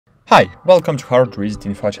Hi, welcome to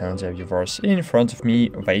HardReset.Info channel, dear viewers. In front of me,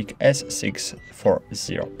 Veikk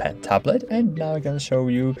S640 pen tablet, and now I'm gonna show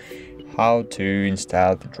you how to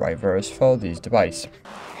install the drivers for this device.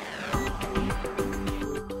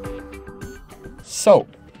 So,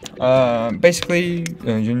 basically,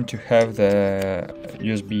 you need to have the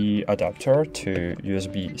USB adapter to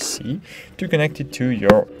USB-C to connect it to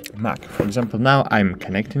your Mac. For example, now I'm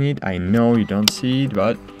connecting it. I know you don't see it,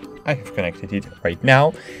 but I have connected it right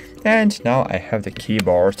now. And now I have the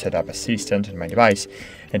keyboard setup assistant on my device.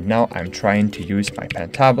 And now I'm trying to use my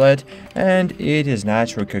pen tablet, and it is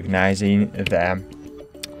not recognizing the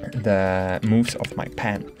moves of my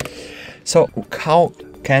pen. So how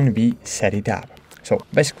can we set it up? So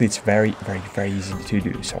basically it's very easy to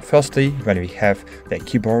do. So firstly, when we have the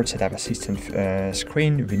keyboard setup assistant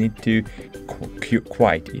screen, we need to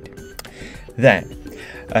quiet it. Then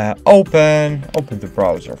open the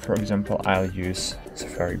browser. For example, I'll use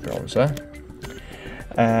Safari browser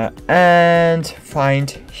and find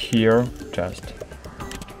here just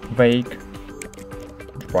Veikk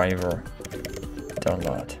driver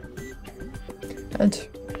download and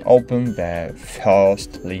open the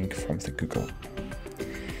first link from the Google.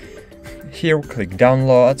 Here click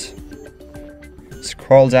download,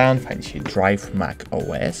 scroll down, find here Drive Mac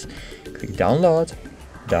OS, click download,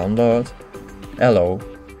 allow,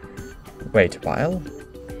 wait a while,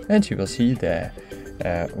 and you will see the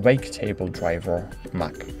Veikk table driver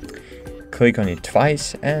Mac. Click on it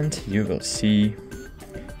twice and you will see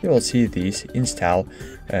this install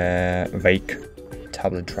Veikk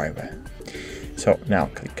tablet driver. So now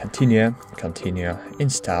click continue,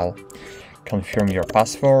 install, confirm your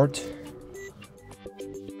password.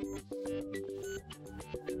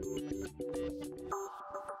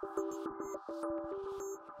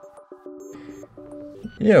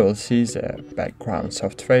 You will see the background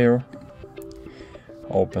software.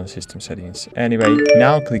 Open system settings anyway.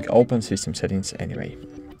 Now click open system settings anyway.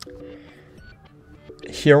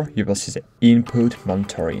 Here you will see the input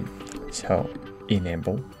monitoring. So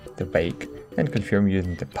enable the Veikk and confirm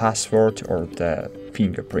using the password or the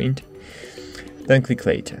fingerprint. Then click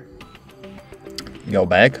later. Go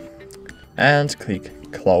back and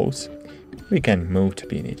click close. We can move to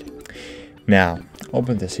binit. Now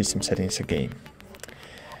open the system settings again.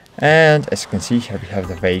 And as you can see here, we have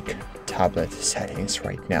the Veikk tablet settings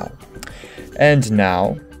right now. And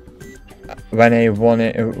now, when I want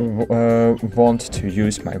to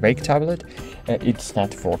use my Veikk tablet, it's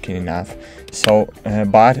not working enough. So,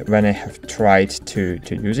 but when I have tried to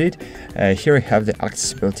use it, here we have the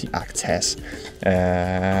accessibility access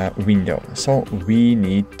window. So we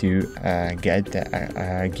need to give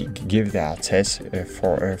the access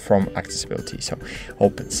from accessibility. So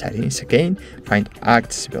open settings again, find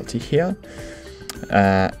accessibility here,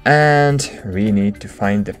 and we need to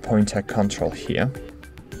find the pointer control here,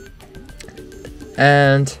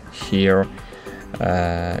 and here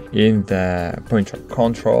in the pointer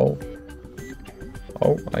control,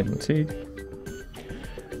 oh, I don't see it.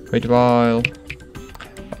 Wait a while.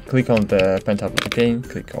 Click on the pen tablet again,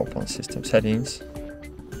 click open system settings,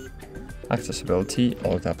 accessibility,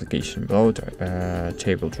 all the application below,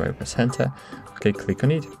 table driver center. Okay, click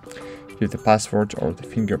on it, use the password or the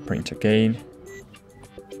fingerprint again,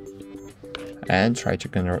 and try to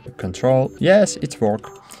control. Yes, it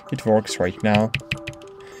works right now.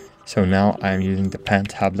 So now I'm using the pen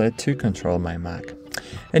tablet to control my Mac.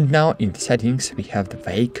 And now in the settings we have the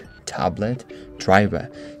Veikk tablet driver.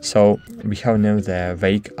 So we have now the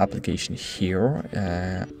Veikk application here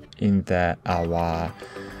in our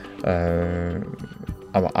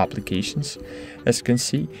applications, as you can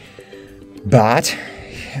see. But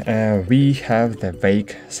we have the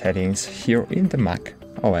Veikk settings here in the Mac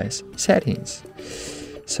OS settings.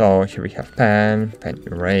 So here we have pen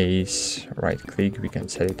erase, right click, we can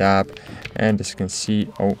set it up, and as you can see,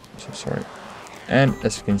 and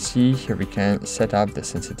as you can see here we can set up the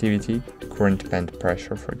sensitivity, current pen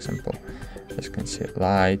pressure, for example. As you can see,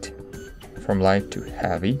 light, from light to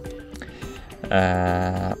heavy.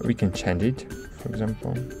 We can change it, for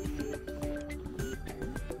example.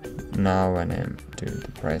 Now when I'm doing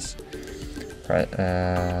the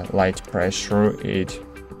light pressure, it's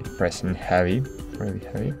pressing heavy, really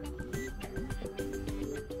heavy.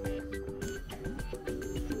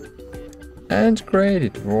 And great,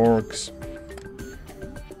 it works.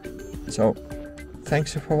 So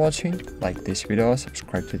thanks for watching, like this video,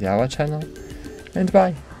 subscribe to our channel, and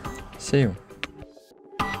bye, see you.